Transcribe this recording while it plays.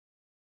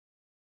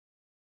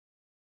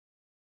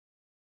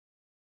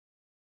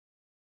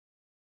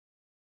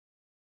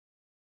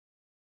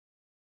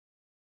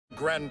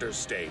grander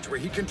stage where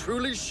he can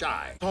truly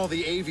shine. Saw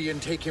the avian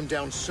take him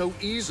down so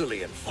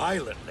easily and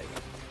violently,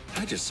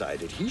 I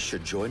decided he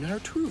should join our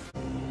troupe.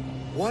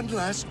 One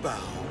last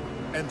bow,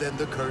 and then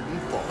the curtain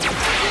falls.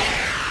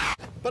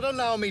 But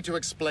allow me to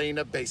explain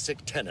a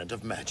basic tenet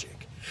of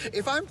magic.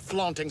 If I'm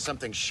flaunting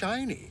something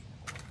shiny,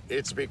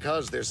 it's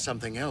because there's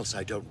something else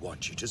I don't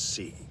want you to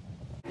see.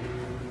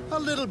 A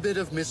little bit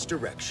of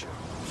misdirection.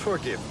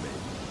 Forgive me.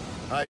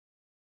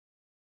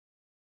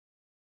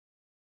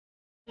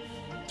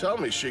 Tell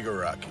me,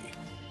 Shigaraki,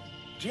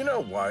 do you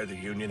know why the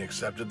Union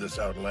accepted this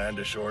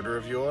outlandish order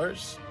of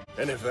yours?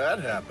 And if that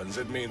happens,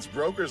 it means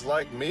brokers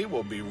like me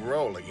will be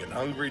rolling in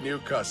hungry new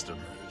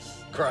customers.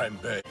 Crime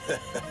pay.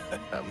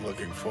 I'm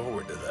looking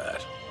forward to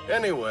that.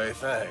 Anyway,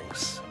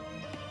 thanks.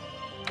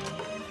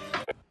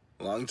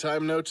 Long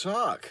time no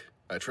talk.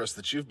 I trust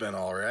that you've been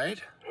all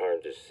right.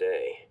 Hard to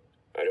say.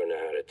 I don't know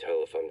how to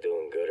tell if I'm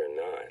doing good or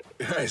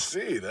not. I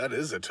see, that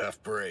is a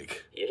tough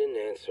break. You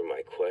didn't answer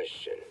my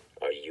question.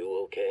 Are you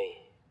okay?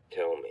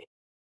 Tell me.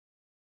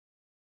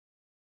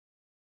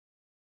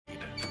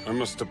 I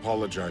must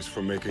apologize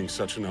for making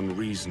such an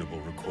unreasonable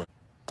request.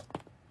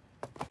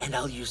 And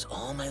I'll use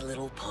all my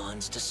little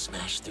pawns to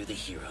smash through the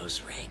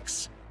heroes'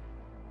 ranks.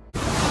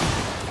 But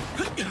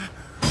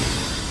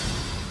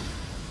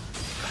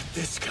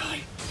this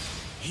guy,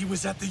 he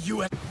was at the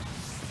U.S.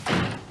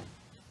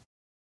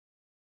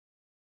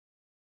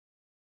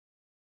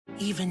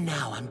 Even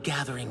now, I'm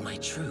gathering my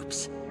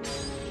troops.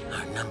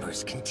 Our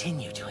numbers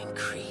continue to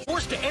increase.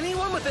 Force to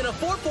anyone within a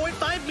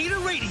 4.5-meter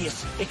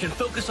radius. It can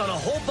focus on a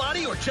whole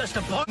body or just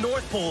a bar.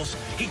 North Poles.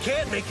 He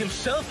can't make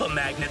himself a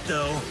magnet,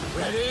 though.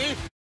 Ready?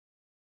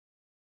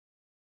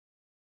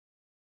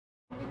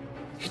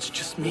 It's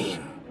just me.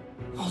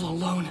 All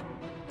alone.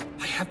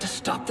 I have to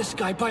stop this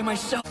guy by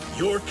myself.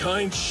 Your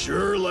kind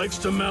sure likes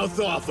to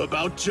mouth off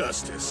about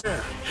justice.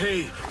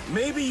 Hey,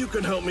 maybe you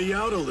can help me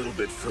out a little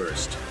bit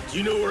first. Do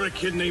you know where a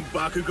kid named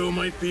Bakugo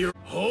might be?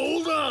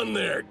 Hold on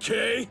there,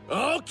 Kay.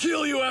 I'll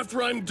kill you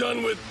after I'm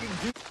done with...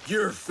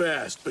 You're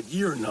fast, but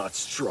you're not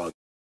strong.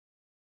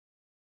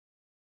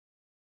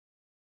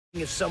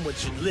 If someone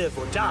should live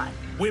or die,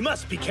 we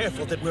must be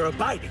careful that we're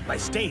abiding by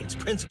Stain's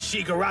principles.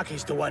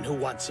 Shigaraki's the one who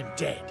wants him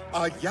dead.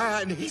 Yeah,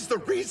 and he's the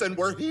reason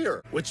we're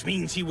here. Which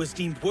means he was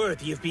deemed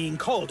worthy of being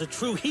called a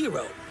true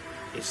hero.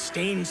 If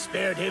Stain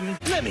spared him,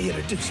 let me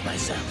introduce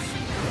myself.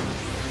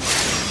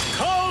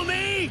 Call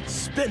me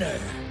Spinner.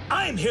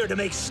 I'm here to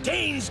make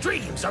Stain's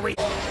dreams a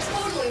reality.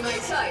 Totally my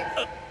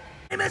type.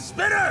 I'm a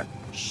Spinner!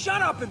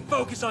 Shut up and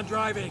focus on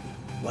driving!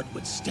 What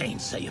would Stain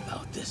say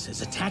about this?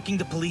 Is attacking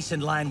the police in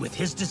line with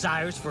his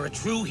desires for a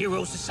true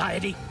hero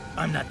society?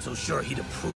 I'm not so sure he'd approve.